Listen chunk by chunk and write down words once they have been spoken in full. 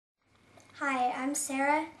Hi, I'm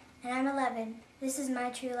Sarah, and I'm 11. This is my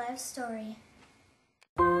true life story.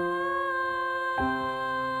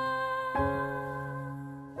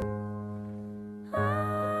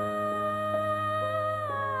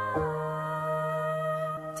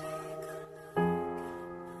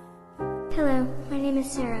 Hello, my name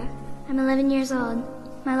is Sarah. I'm 11 years old.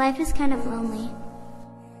 My life is kind of lonely.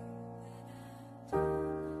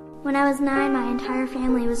 When I was 9, my entire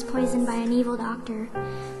family was poisoned by an evil doctor.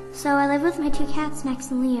 So I live with my 2 cats,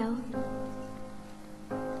 Max and Leo.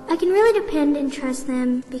 I can really depend and trust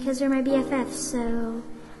them because they're my BFFs, so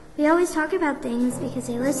we always talk about things because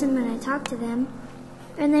they listen when I talk to them,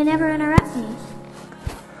 and they never interrupt me.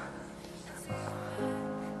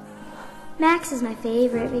 Max is my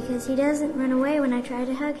favorite because he doesn't run away when I try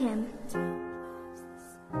to hug him.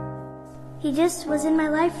 He just was in my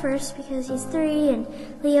life first because he's 3, and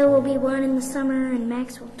Leo will be 1 in the summer, and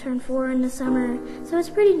Max will turn 4 in the summer, so it's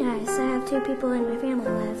pretty nice. I have 2 people in my family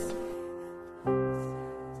left.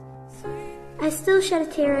 I still shed a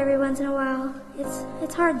tear every once in a while.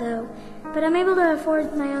 It's hard though, but I'm able to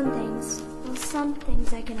afford my own things. Well, some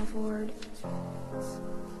things I can afford.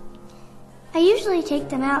 I usually take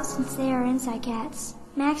them out since they are inside cats.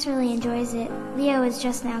 Max really enjoys it. Leo is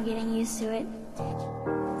just now getting used to it.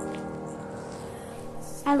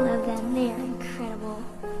 I love them. They are incredible.